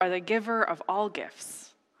are the giver of all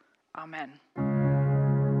gifts. Amen.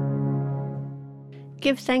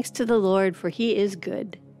 Give thanks to the Lord, for he is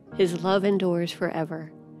good. His love endures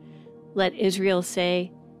forever. Let Israel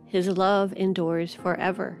say, his love endures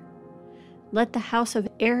forever. Let the house of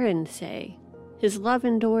Aaron say, his love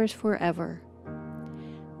endures forever.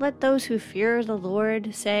 Let those who fear the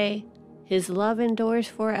Lord say, his love endures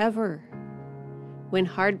forever. When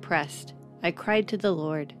hard pressed, I cried to the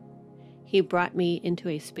Lord. He brought me into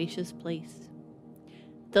a spacious place.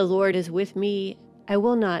 The Lord is with me, I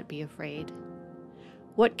will not be afraid.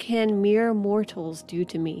 What can mere mortals do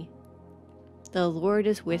to me? The Lord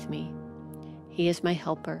is with me. He is my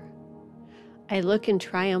helper. I look in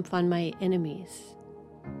triumph on my enemies.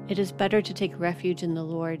 It is better to take refuge in the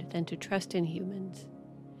Lord than to trust in humans.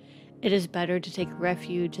 It is better to take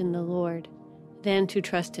refuge in the Lord than to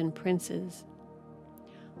trust in princes.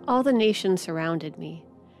 All the nations surrounded me,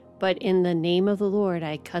 but in the name of the Lord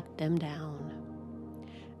I cut them down.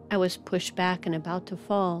 I was pushed back and about to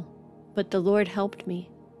fall, but the Lord helped me.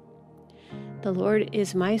 The Lord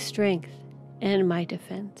is my strength and my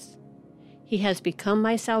defense. He has become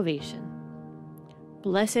my salvation.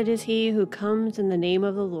 Blessed is he who comes in the name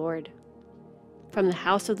of the Lord. From the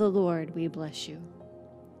house of the Lord we bless you.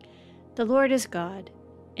 The Lord is God,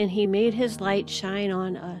 and he made his light shine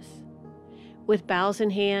on us. With boughs in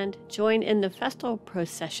hand, join in the festal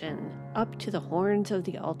procession up to the horns of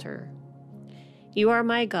the altar. You are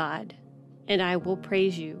my God, and I will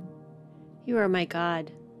praise you. You are my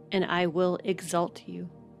God, and I will exalt you.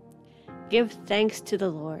 Give thanks to the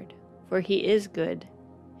Lord, for he is good.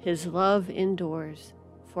 His love endures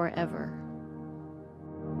forever.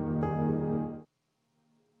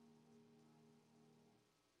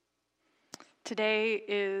 Today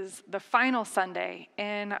is the final Sunday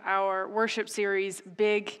in our worship series,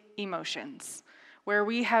 Big Emotions, where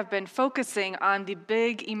we have been focusing on the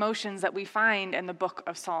big emotions that we find in the book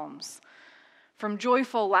of Psalms. From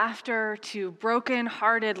joyful laughter to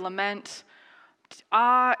broken-hearted lament, to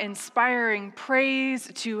awe-inspiring praise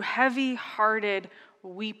to heavy-hearted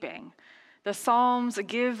weeping. The Psalms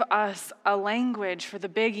give us a language for the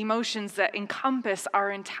big emotions that encompass our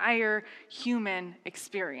entire human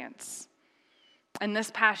experience. And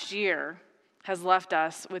this past year has left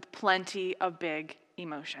us with plenty of big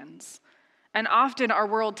emotions. And often our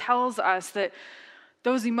world tells us that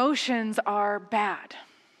those emotions are bad,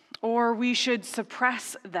 or we should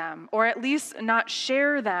suppress them, or at least not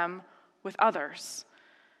share them with others.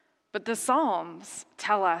 But the Psalms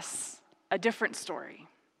tell us a different story,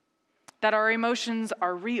 that our emotions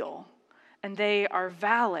are real and they are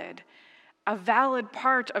valid, a valid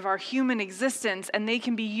part of our human existence, and they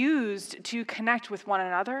can be used to connect with one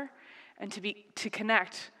another and to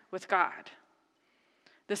connect with God.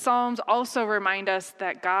 The Psalms also remind us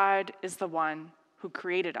that God is the one who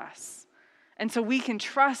created us. And so we can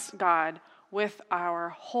trust God with our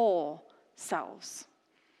whole selves.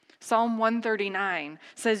 Psalm 139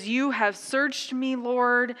 says, "You have searched me,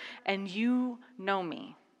 Lord, and you know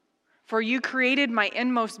me. For you created my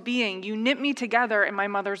inmost being. You knit me together in my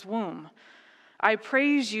mother's womb. I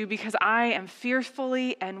praise you because I am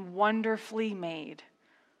fearfully and wonderfully made."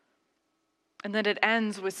 And then it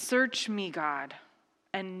ends with, "Search me, God,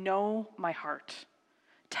 and know my heart.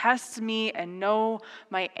 Test me and know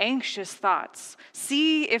my anxious thoughts.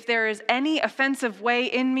 See if there is any offensive way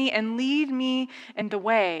in me, and lead me in the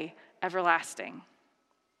way everlasting."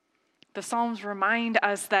 The Psalms remind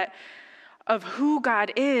us that of who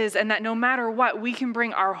God is, and that no matter what, we can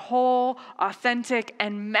bring our whole, authentic,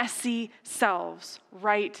 and messy selves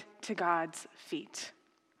right to God's feet.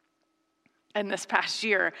 And this past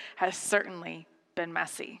year has certainly been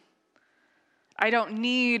messy. I don't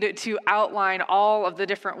need to outline all of the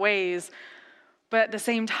different ways, but at the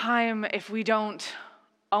same time, if we don't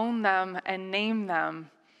own them and name them,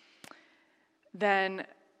 then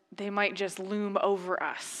they might just loom over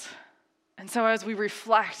us. And so as we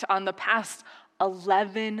reflect on the past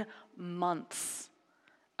 11 months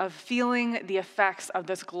of feeling the effects of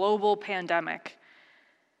this global pandemic,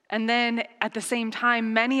 and then at the same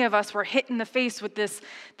time, many of us were hit in the face with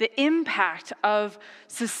the impact of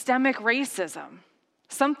systemic racism,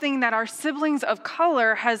 something that our siblings of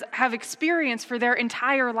color have experienced for their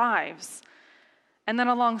entire lives. And then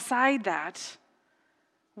alongside that,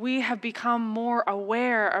 we have become more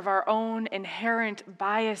aware of our own inherent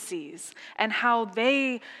biases and how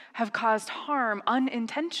they have caused harm,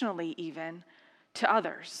 unintentionally even, to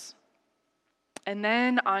others. And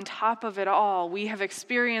then on top of it all, we have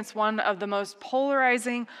experienced one of the most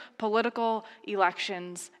polarizing political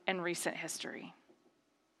elections in recent history.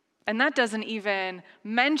 And that doesn't even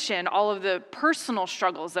mention all of the personal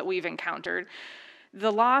struggles that we've encountered.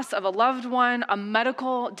 the loss of a loved one, a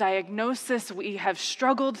medical diagnosis we have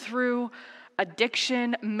struggled through,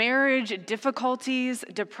 addiction, marriage difficulties,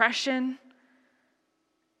 depression.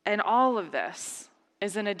 And all of this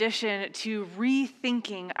is in addition to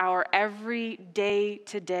rethinking our everyday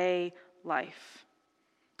to-day life,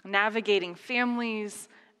 navigating families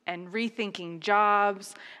and rethinking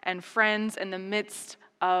jobs and friends in the midst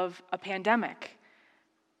of a pandemic,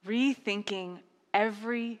 rethinking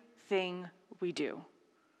everything we do.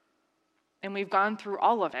 And we've gone through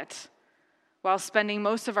all of it while spending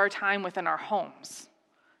most of our time within our homes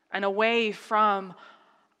and away from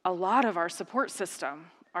a lot of our support system,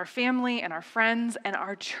 our family and our friends and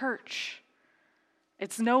our church.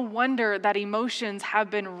 It's no wonder that emotions have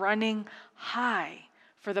been running high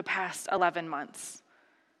for the past 11 months.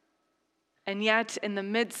 And yet, in the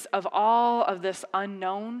midst of all of this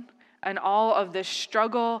unknown and all of this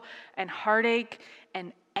struggle and heartache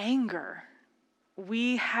and anger,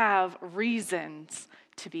 we have reasons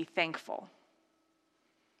to be thankful.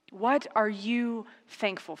 What are you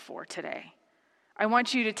thankful for today? I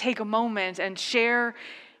want you to take a moment and share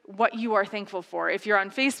what you are thankful for. If you're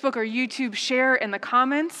on Facebook or YouTube, share in the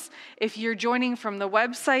comments. If you're joining from the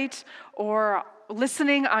website or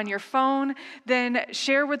listening on your phone, then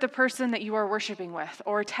share with the person that you are worshiping with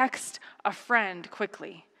or text a friend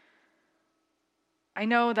quickly. I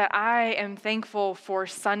know that I am thankful for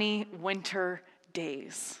sunny winter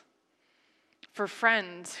days, for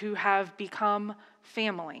friends who have become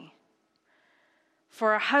family,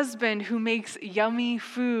 for a husband who makes yummy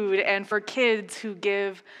food, and for kids who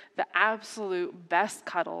give the absolute best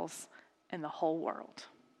cuddles in the whole world,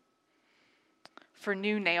 for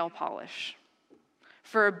new nail polish,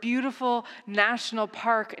 for a beautiful national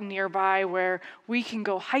park nearby where we can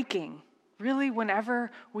go hiking really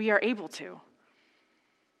whenever we are able to,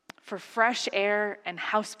 for fresh air and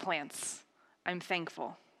houseplants. I'm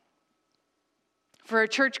thankful for a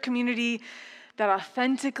church community that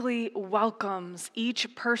authentically welcomes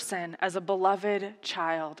each person as a beloved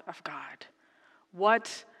child of God.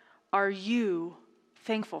 What are you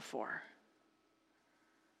thankful for?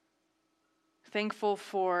 Thankful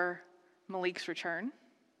for Malik's return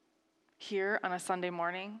here on a Sunday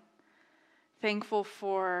morning. Thankful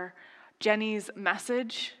for Jenny's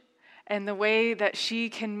message and the way that she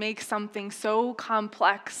can make something so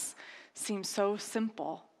complex seem so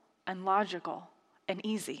simple and logical and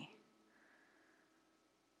easy.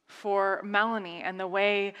 For Melanie and the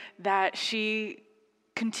way that she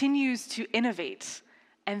continues to innovate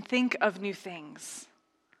and think of new things.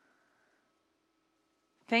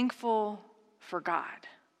 Thankful for God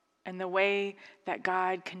and the way that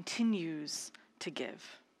God continues to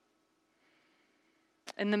give.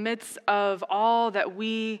 In the midst of all that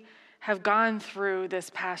we have gone through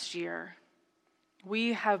this past year,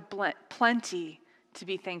 we have plenty to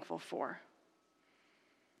be thankful for.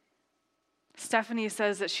 Stephanie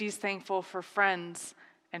says that she's thankful for friends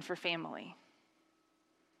and for family.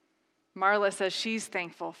 Marla says she's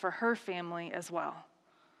thankful for her family as well.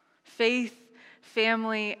 Faith,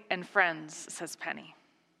 family, and friends, says Penny.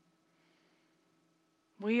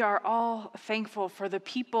 We are all thankful for the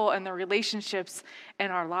people and the relationships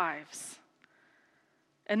in our lives.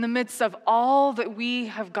 In the midst of all that we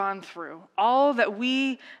have gone through, all that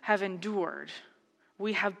we have endured,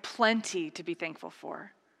 we have plenty to be thankful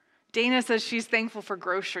for. Dana says she's thankful for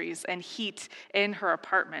groceries and heat in her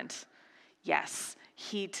apartment. Yes,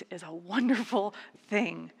 heat is a wonderful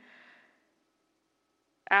thing.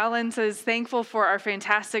 Alan says thankful for our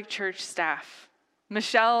fantastic church staff.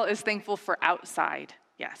 Michelle is thankful for outside.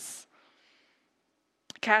 Yes.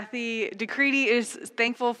 Kathy DeCreedy is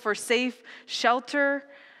thankful for safe shelter,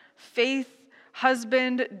 faith,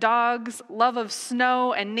 husband, dogs, love of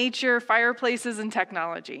snow and nature, fireplaces, and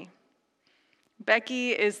technology.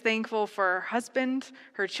 Becky is thankful for her husband,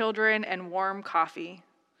 her children, and warm coffee.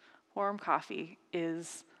 Warm coffee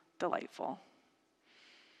is delightful.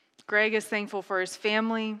 Greg is thankful for his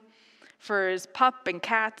family, for his pup and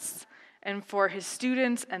cats, and for his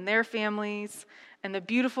students and their families, and the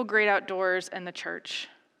beautiful great outdoors and the church.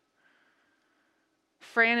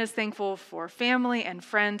 Fran is thankful for family and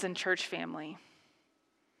friends and church family.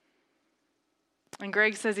 And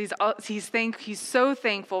Greg says he's so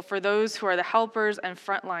thankful for those who are the helpers and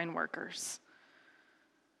frontline workers.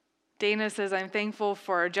 Dana says, I'm thankful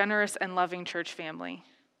for a generous and loving church family.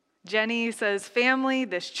 Jenny says, family,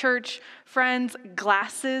 this church, friends,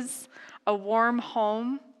 glasses, a warm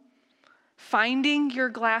home, finding your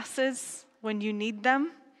glasses when you need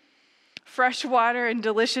them, fresh water and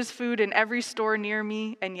delicious food in every store near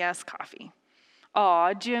me, and yes, coffee.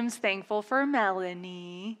 Aw, Jim's thankful for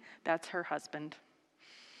Melanie. That's her husband.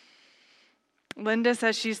 Linda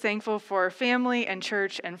says she's thankful for family and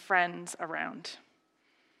church and friends around.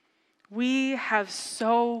 We have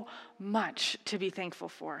so much to be thankful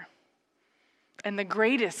for. And the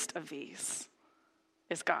greatest of these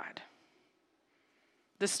is God.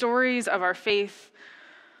 The stories of our faith,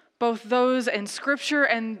 both those in Scripture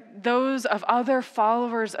and those of other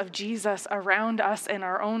followers of Jesus around us in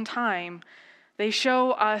our own time, they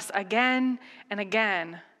show us again and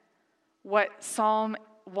again what Psalm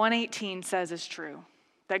 118 says is true,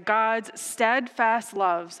 that God's steadfast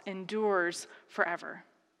love endures forever.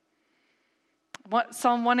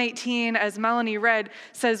 Psalm 118, as Melanie read,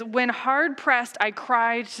 says, "When hard pressed, I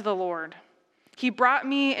cried to the Lord. He brought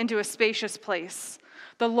me into a spacious place.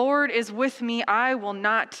 The Lord is with me, I will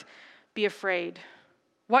not be afraid.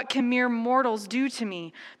 What can mere mortals do to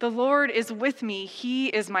me? The Lord is with me, he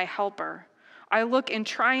is my helper. I look in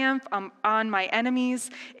triumph on my enemies.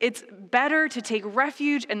 It's better to take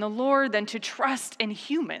refuge in the Lord than to trust in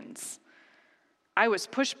humans. I was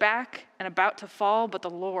pushed back and about to fall, but the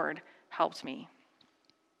Lord helped me.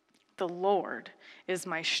 The Lord is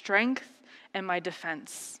my strength and my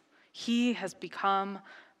defense. He has become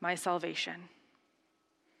my salvation."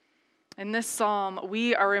 In this psalm,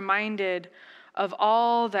 we are reminded of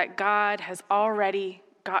all that God has already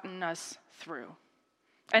gotten us through,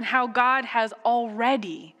 and how God has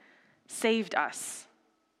already saved us,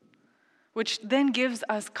 which then gives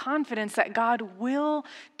us confidence that God will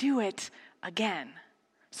do it again.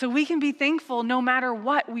 So we can be thankful no matter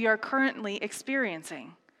what we are currently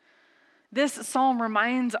experiencing. This psalm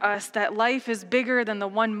reminds us that life is bigger than the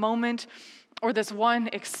one moment or this one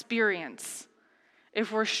experience.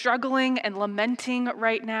 If we're struggling and lamenting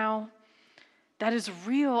right now, that is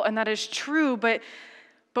real and that is true, but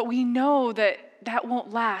we know that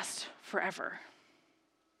won't last forever.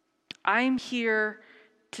 I'm here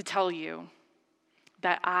to tell you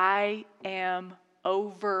that I am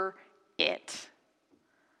over it.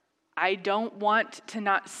 I don't want to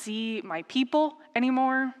not see my people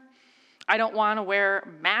anymore. I don't want to wear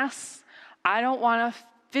masks. I don't want to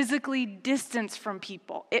physically distance from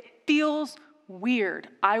people. It feels weird.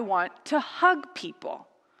 I want to hug people.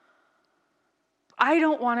 I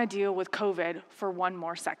don't want to deal with COVID for one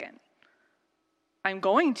more second. I'm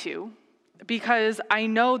going to, because I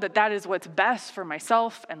know that is what's best for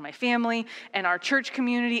myself and my family and our church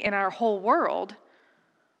community and our whole world,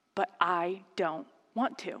 but I don't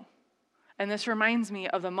want to. And this reminds me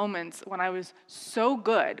of the moments when I was so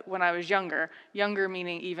good when I was younger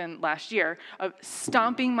meaning even last year, of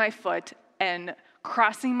stomping my foot and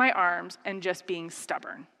crossing my arms and just being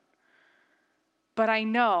stubborn. But I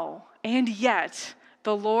know, and yet,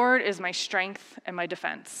 the Lord is my strength and my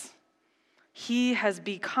defense. He has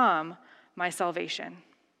become my salvation.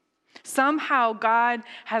 Somehow God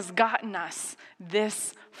has gotten us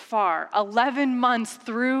this far, 11 months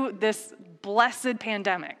through this blessed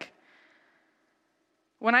pandemic.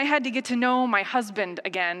 When I had to get to know my husband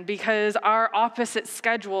again because our opposite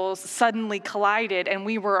schedules suddenly collided and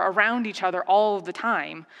we were around each other all of the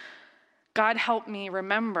time, God helped me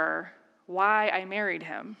remember why I married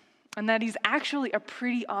him and that he's actually a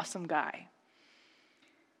pretty awesome guy.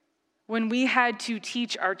 When we had to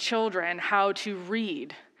teach our children how to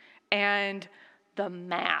read and the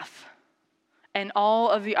math and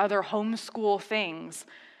all of the other homeschool things,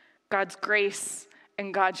 God's grace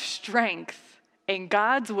and God's strength and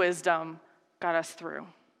God's wisdom got us through.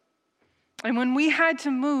 And when we had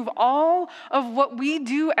to move all of what we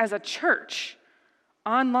do as a church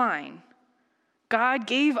online, God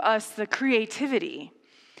gave us the creativity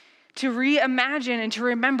to reimagine and to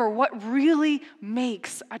remember what really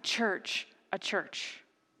makes a church a church.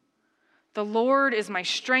 The Lord is my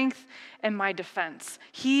strength and my defense.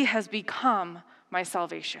 He has become my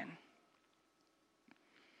salvation.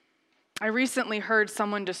 I recently heard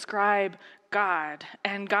someone describe God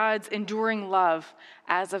and God's enduring love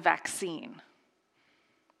as a vaccine.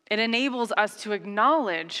 It enables us to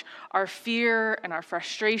acknowledge our fear and our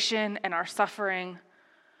frustration and our suffering,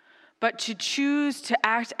 but to choose to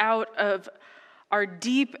act out of our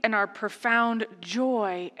deep and our profound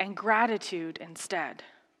joy and gratitude instead.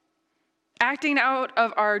 Acting out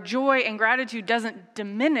of our joy and gratitude doesn't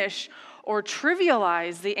diminish or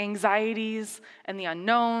trivialize the anxieties and the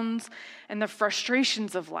unknowns and the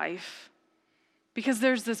frustrations of life, because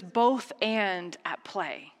there's this both and at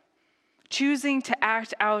play. Choosing to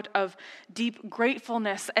act out of deep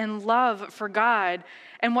gratefulness and love for God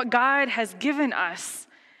and what God has given us,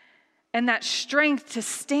 and that strength to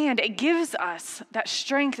stand. It gives us that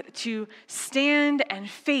strength to stand and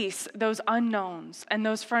face those unknowns and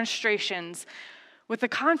those frustrations with the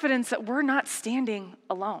confidence that we're not standing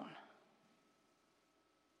alone.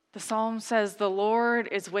 The psalm says, "The Lord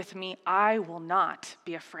is with me, I will not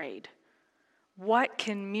be afraid. What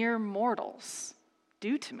can mere mortals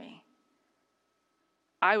do to me?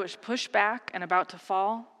 I was pushed back and about to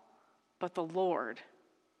fall, but the Lord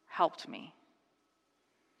helped me."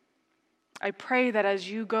 I pray that as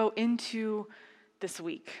you go into this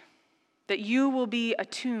week, that you will be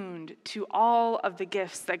attuned to all of the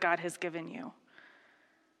gifts that God has given you.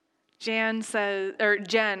 Jen says,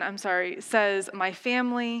 "My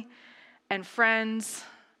family and friends,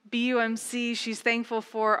 BUMC, she's thankful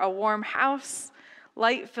for a warm house,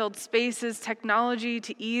 light-filled spaces, technology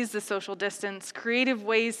to ease the social distance, creative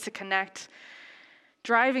ways to connect,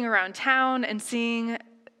 driving around town and seeing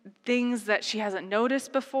things that she hasn't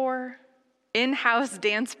noticed before, in-house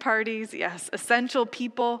dance parties, yes, essential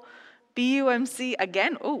people, BUMC,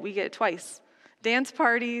 again, we get it twice, dance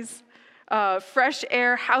parties, fresh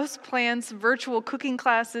air, house plants, virtual cooking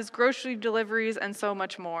classes, grocery deliveries, and so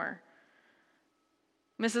much more."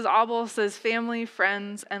 Mrs. Abel says, "Family,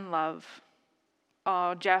 friends, and love."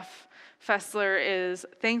 Jeff Fessler is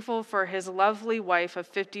thankful for his lovely wife of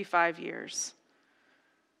 55 years.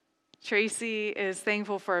 Tracy is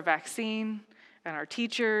thankful for a vaccine and our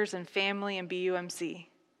teachers and family and BUMC.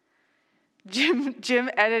 Jim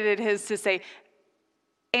edited his to say,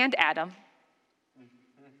 "and Adam."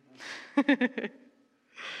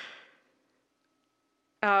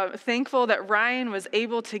 Thankful that Ryan was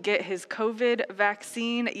able to get his COVID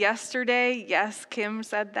vaccine yesterday. Yes, Kim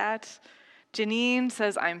said that. Janine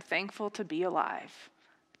says, "I'm thankful to be alive."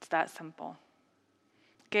 It's that simple.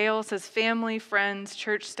 Gail says, "Family, friends,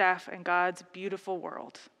 church staff, and God's beautiful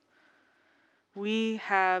world." We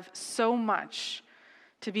have so much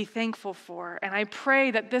to be thankful for. And I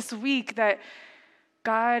pray that this week that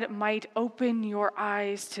God might open your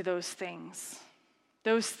eyes to those things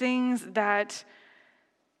that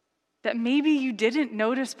maybe you didn't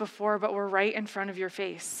notice before but were right in front of your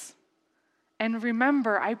face. And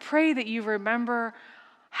remember, I pray that you remember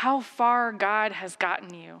how far God has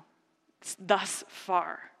gotten you thus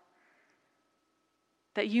far.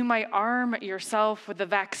 That you might arm yourself with the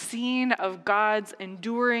vaccine of God's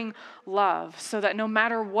enduring love so that no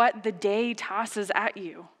matter what the day tosses at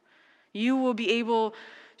you, you will be able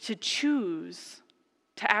to choose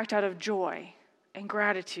to act out of joy and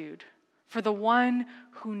gratitude for the one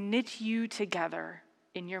who knit you together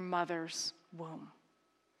in your mother's womb.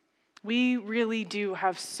 We really do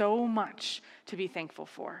have so much to be thankful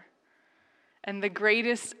for. And the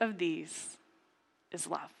greatest of these is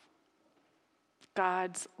love.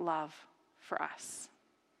 God's love for us.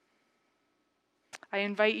 I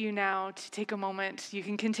invite you now to take a moment. You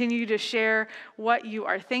can continue to share what you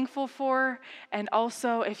are thankful for, and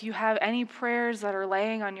also if you have any prayers that are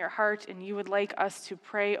laying on your heart and you would like us to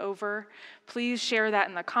pray over, please share that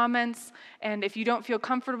in the comments. And if you don't feel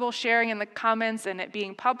comfortable sharing in the comments and it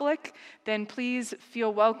being public, then please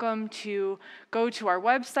feel welcome to go to our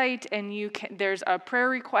website and there's a prayer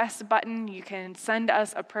request button. You can send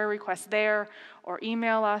us a prayer request there, or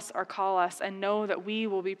email us or call us, and know that we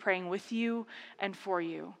will be praying with you and for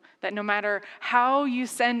you. That no matter how you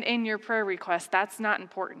send in your prayer request, that's not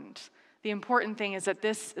important. The important thing is that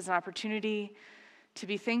this is an opportunity to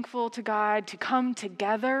be thankful to God, to come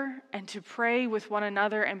together and to pray with one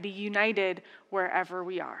another and be united wherever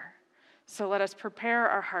we are. So let us prepare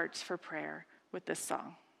our hearts for prayer with this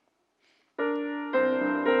song.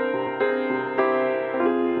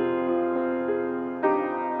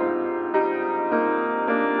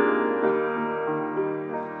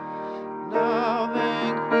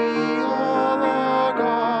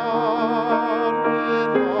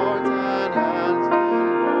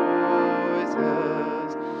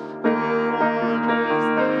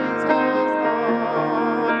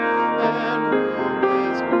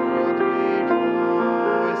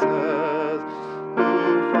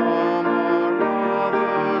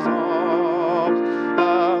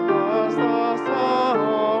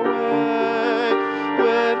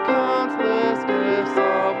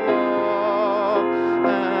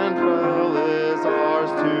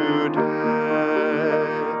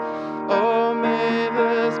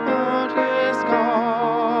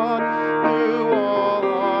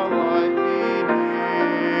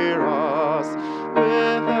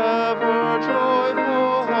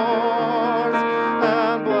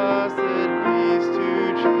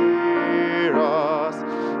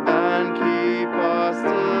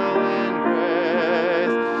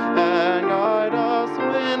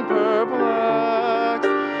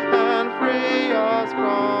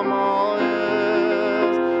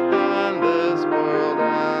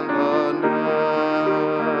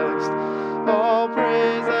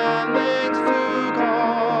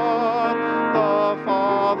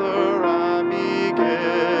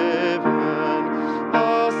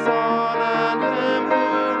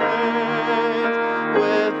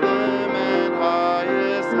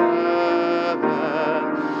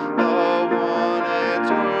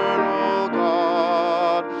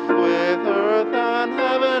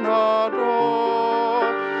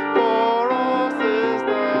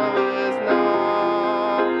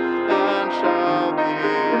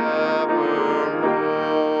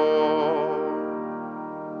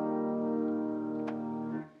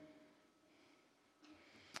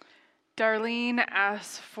 Darlene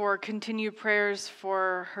asks for continued prayers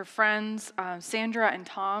for her friends, Sandra and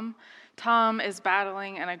Tom. Tom is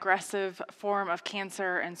battling an aggressive form of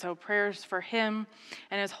cancer, and so prayers for him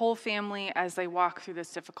and his whole family as they walk through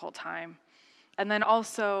this difficult time. And then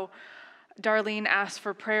also, Darlene asks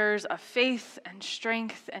for prayers of faith and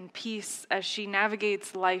strength and peace as she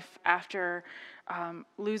navigates life after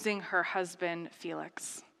losing her husband,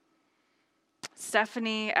 Felix.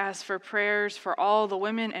 Stephanie asks for prayers for all the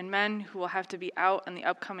women and men who will have to be out in the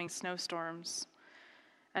upcoming snowstorms.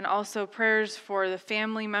 And also prayers for the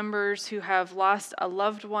family members who have lost a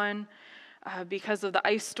loved one because of the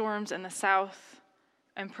ice storms in the south.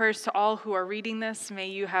 And prayers to all who are reading this. May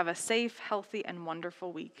you have a safe, healthy, and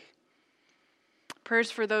wonderful week. Prayers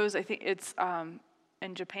for those, I think it's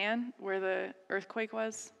in Japan where the earthquake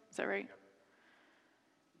was. Is that right?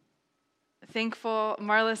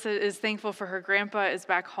 Marla is thankful for her grandpa is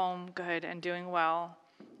back home good and doing well.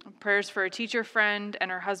 Prayers for a teacher friend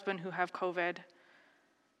and her husband who have COVID.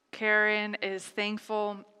 Karen is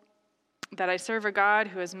thankful that I serve a God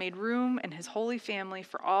who has made room in his holy family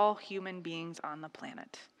for all human beings on the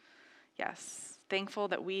planet. Yes, thankful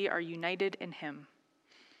that we are united in him.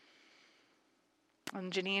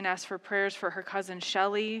 And Janine asks for prayers for her cousin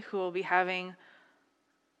Shelly, who will be having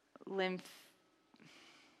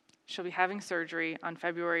She'll be having surgery on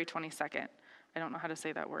February 22nd. I don't know how to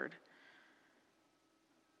say that word.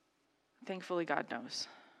 Thankfully, God knows.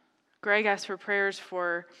 Greg asks for prayers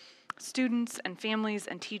for students and families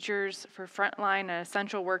and teachers, for frontline and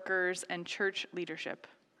essential workers and church leadership.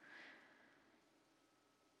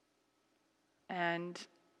 And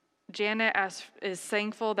Janet is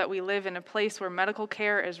thankful that we live in a place where medical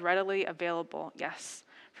care is readily available. Yes,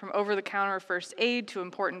 from over-the-counter first aid to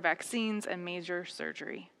important vaccines and major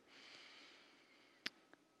surgery.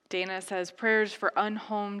 Dana says prayers for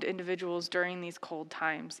unhomed individuals during these cold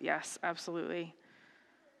times. Yes, absolutely.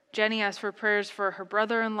 Jenny asks for prayers for her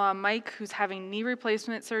brother-in-law, Mike, who's having knee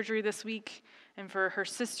replacement surgery this week, and for her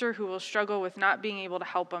sister who will struggle with not being able to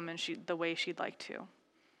help him in the way she'd like to.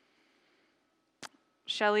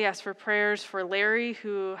 Shelley asks for prayers for Larry,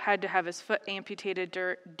 who had to have his foot amputated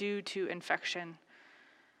due to infection.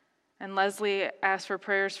 And Leslie asks for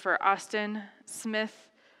prayers for Austin Smith,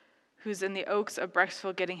 who's in the Oaks of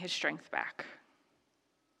Brecksville getting his strength back.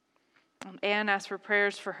 Anne asks for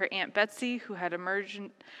prayers for her Aunt Betsy, who had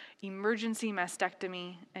emergency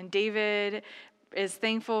mastectomy. And David is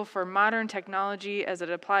thankful for modern technology as it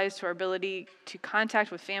applies to our ability to contact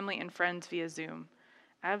with family and friends via Zoom.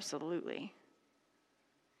 Absolutely.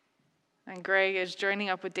 And Greg is joining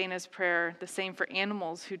up with Dana's prayer, the same for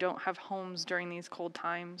animals who don't have homes during these cold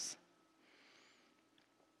times.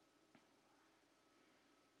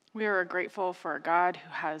 We are grateful for a God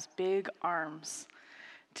who has big arms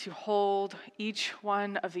to hold each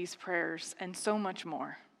one of these prayers and so much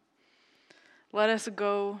more. Let us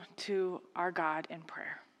go to our God in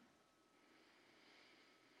prayer.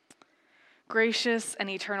 Gracious and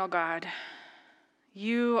eternal God,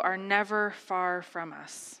 you are never far from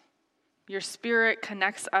us. Your Spirit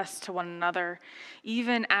connects us to one another,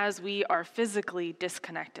 even as we are physically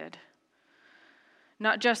disconnected.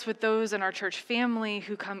 Not just with those in our church family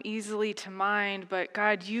who come easily to mind, but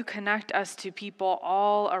God, you connect us to people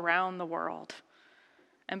all around the world.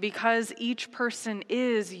 And because each person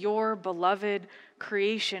is your beloved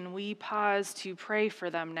creation, we pause to pray for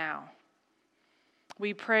them now.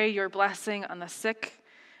 We pray your blessing on the sick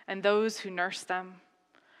and those who nurse them,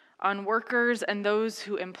 on workers and those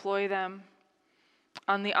who employ them,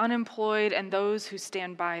 on the unemployed and those who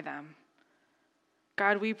stand by them.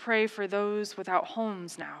 God, we pray for those without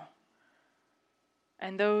homes now,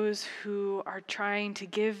 and those who are trying to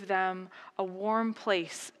give them a warm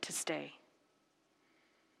place to stay.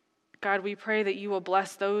 God, we pray that you will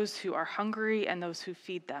bless those who are hungry and those who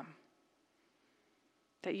feed them,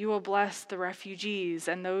 that you will bless the refugees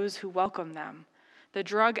and those who welcome them, the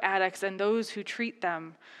drug addicts and those who treat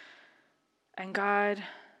them. And God,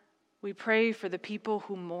 we pray for the people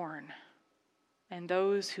who mourn and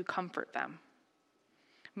those who comfort them.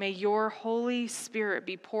 May your Holy Spirit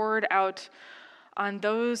be poured out on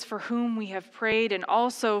those for whom we have prayed and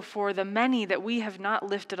also for the many that we have not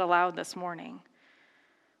lifted aloud this morning.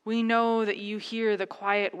 We know that you hear the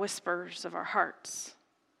quiet whispers of our hearts,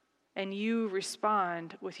 and you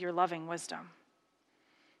respond with your loving wisdom.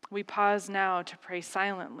 We pause now to pray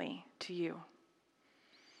silently to you.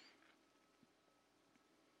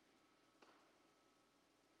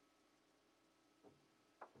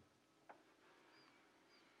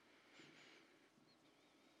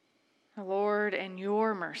 Lord, in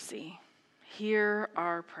your mercy, hear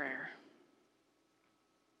our prayer.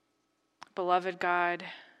 Beloved God,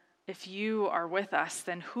 If you are with us,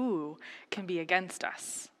 then who can be against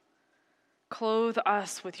us? Clothe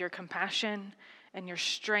us with your compassion and your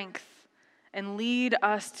strength, and lead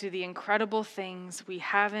us to the incredible things we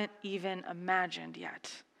haven't even imagined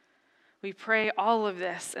yet. We pray all of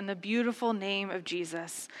this in the beautiful name of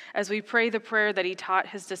Jesus as we pray the prayer that he taught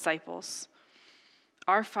his disciples.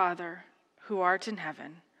 Our Father, who art in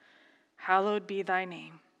heaven, hallowed be thy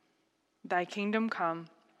name. Thy kingdom come,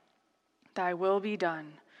 thy will be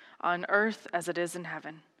done, on earth as it is in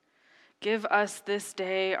heaven. Give us this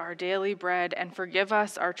day our daily bread, and forgive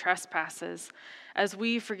us our trespasses, as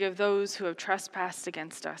we forgive those who have trespassed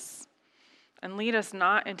against us. And lead us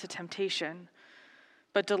not into temptation,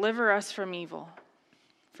 but deliver us from evil.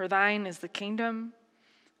 For thine is the kingdom,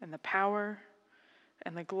 and the power,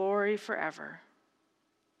 and the glory forever.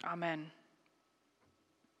 Amen.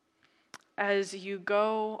 As you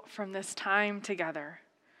go from this time together,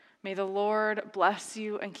 may the Lord bless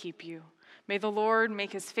you and keep you. May the Lord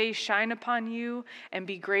make his face shine upon you and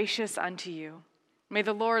be gracious unto you. May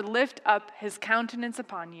the Lord lift up his countenance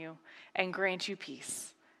upon you and grant you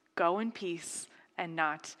peace. Go in peace and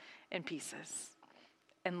not in pieces.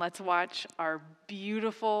 And let's watch our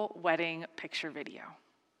beautiful wedding picture video.